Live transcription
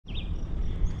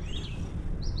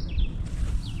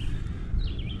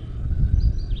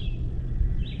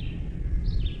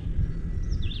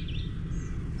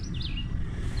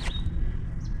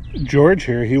George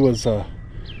here, he was a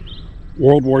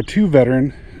World War II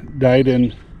veteran, died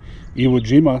in Iwo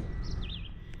Jima.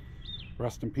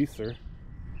 Rest in peace, sir.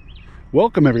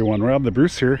 Welcome everyone, Rob the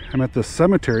Bruce here. I'm at the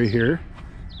cemetery here.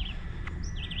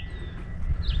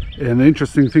 And the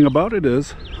interesting thing about it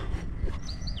is,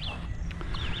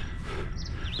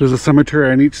 there's a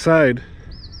cemetery on each side,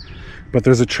 but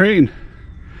there's a train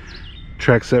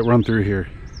tracks that run through here.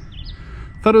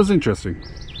 Thought it was interesting.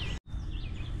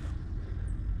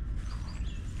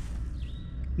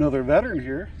 Another veteran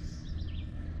here.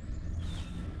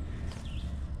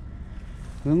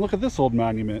 And then look at this old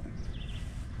monument.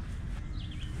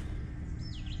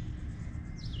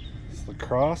 It's the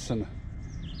cross and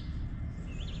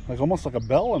like almost like a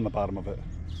bell on the bottom of it.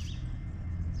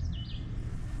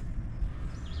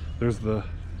 There's the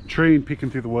train peeking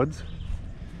through the woods.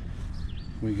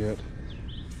 We get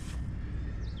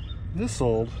this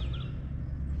old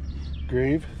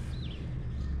grave.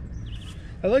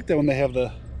 I like that when they have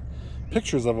the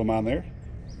pictures of them on there.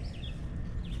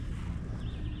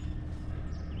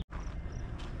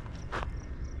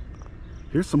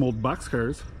 Here's some old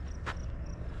boxcars.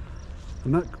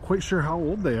 I'm not quite sure how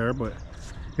old they are, but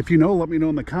if you know, let me know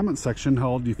in the comment section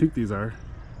how old you think these are.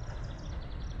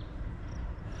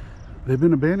 They've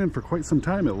been abandoned for quite some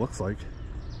time, it looks like.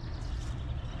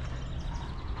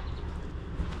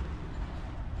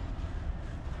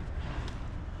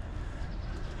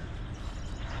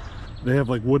 They have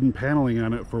like wooden paneling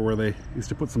on it for where they used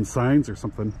to put some signs or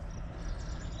something.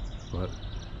 But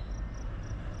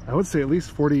I would say at least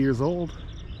 40 years old.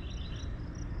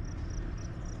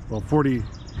 Well, 40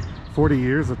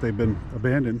 years that they've been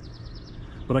abandoned,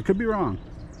 but I could be wrong.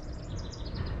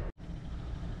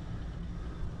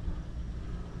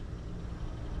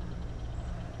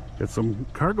 Got some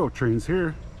cargo trains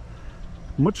here,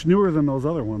 much newer than those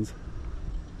other ones.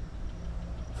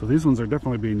 So these ones are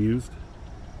definitely being used.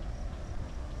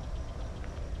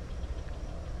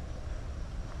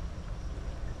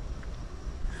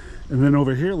 And then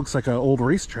over here, it looks like an old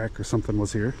racetrack or something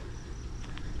was here.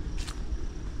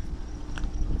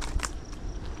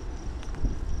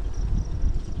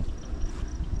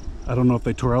 I don't know if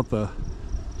they tore out the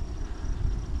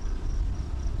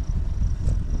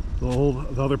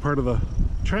other part of the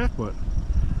track, but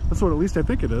that's what at least I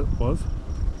think it was.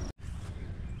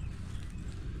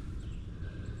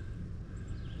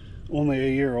 Only a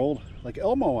year old, like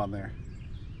Elmo on there.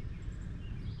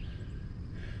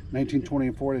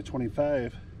 1924 to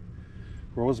 25,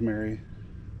 Rosemary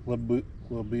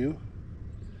LeBeau.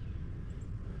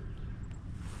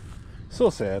 So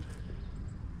sad.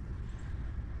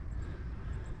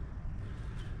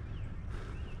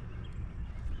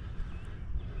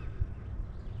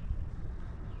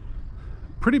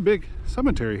 Pretty big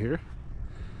cemetery here.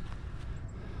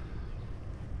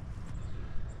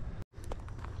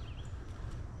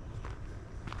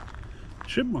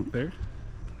 Chipmunk there.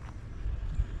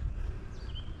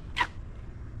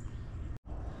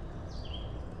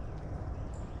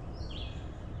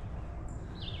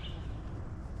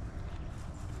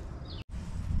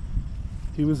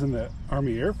 He was in the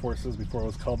Army Air Forces before it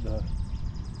was called the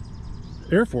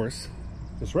Air Force,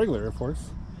 just regular Air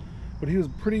Force. But he was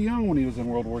pretty young when he was in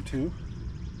World War II.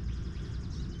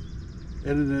 It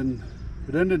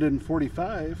ended in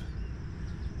 45.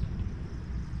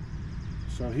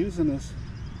 So he was in his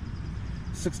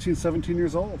 16, 17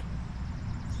 years old.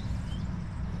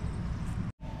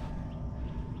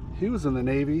 He was in the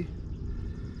Navy.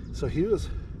 So he was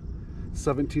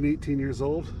 17, 18 years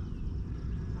old.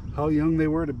 How young they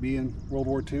were to be in World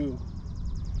War II.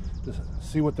 To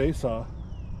see what they saw.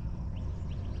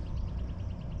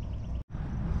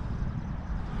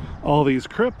 All these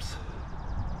crypts.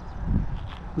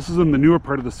 This is in the newer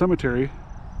part of the cemetery.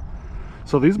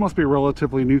 So these must be a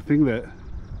relatively new thing that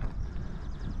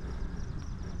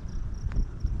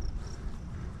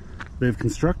they've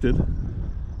constructed.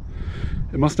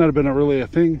 It must not have been really a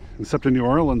thing, except in New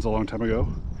Orleans a long time ago.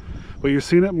 But you're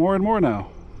seeing it more and more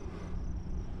now.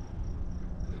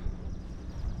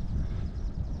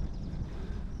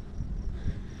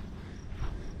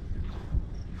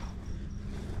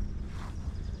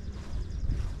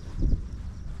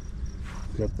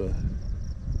 Got the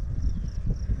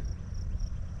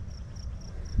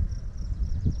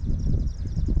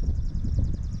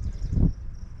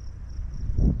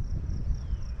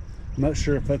I'm not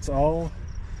sure if that's all,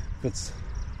 if it's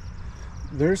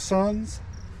their sons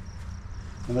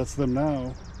and that's them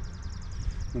now,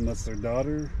 and that's their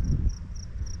daughter.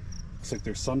 Looks like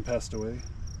their son passed away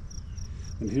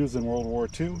and he was in World War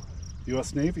II,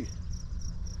 US Navy.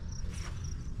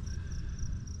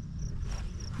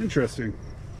 Interesting.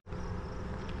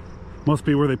 Must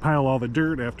be where they pile all the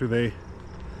dirt after they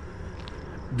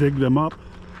dig them up,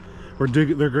 or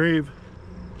dig their grave.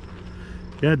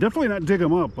 Yeah, definitely not dig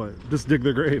them up, but just dig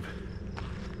their grave.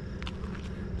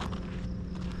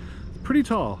 Pretty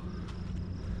tall.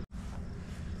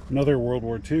 Another World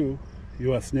War II,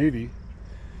 U.S. Navy,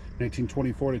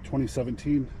 1924 to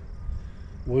 2017,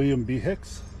 William B.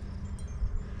 Hicks.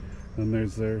 And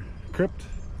there's their crypt.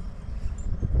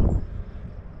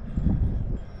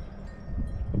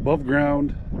 Above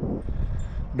ground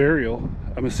burial.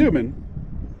 I'm assuming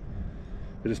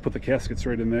they just put the caskets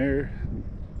right in there.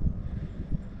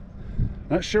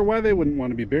 Not sure why they wouldn't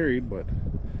want to be buried, but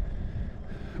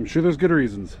I'm sure there's good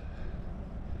reasons.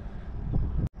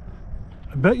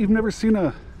 I bet you've never seen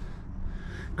a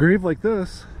grave like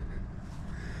this.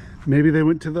 Maybe they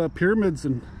went to the pyramids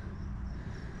and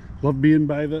loved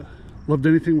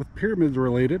anything with pyramids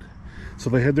related, so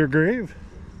they had their grave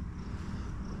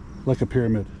like a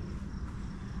pyramid.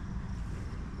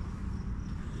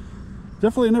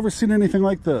 Definitely never seen anything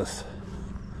like this.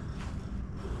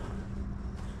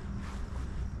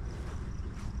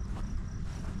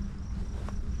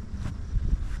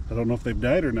 I don't know if they've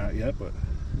died or not yet, but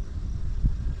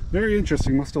very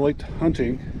interesting. Must have liked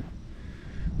hunting.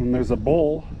 And there's a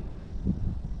bull.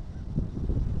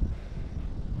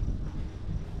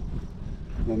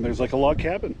 And then there's like a log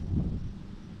cabin.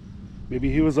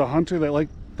 Maybe he was a hunter that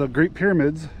liked the Great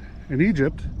Pyramids in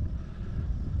Egypt.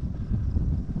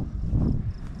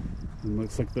 And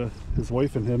looks like his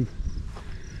wife and him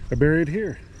are buried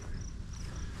here.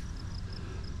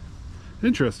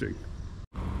 Interesting.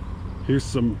 Here's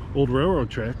some old railroad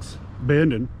tracks,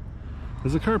 abandoned,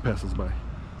 as a car passes by.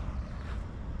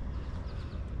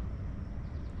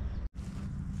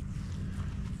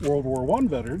 World War I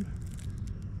veteran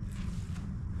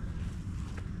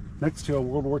next to a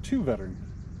World War II veteran.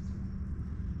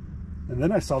 And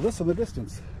then I saw this in the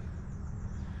distance.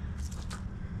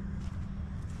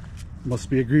 Must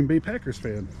be a Green Bay Packers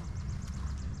fan.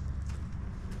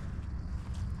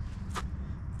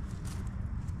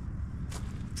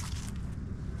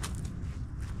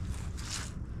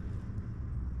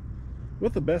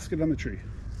 With a basket on the tree.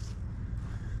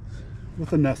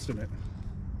 With a nest in it.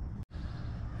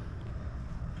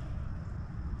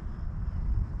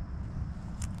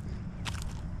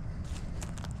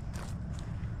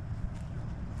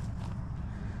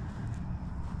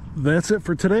 That's it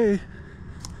for today.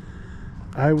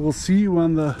 I will see you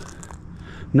on the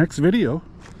next video,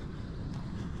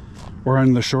 or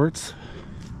on the shorts,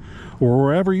 or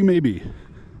wherever you may be.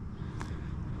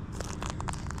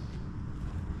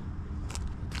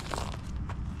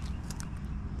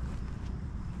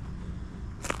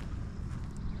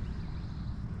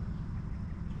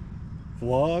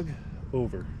 Vlog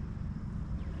over.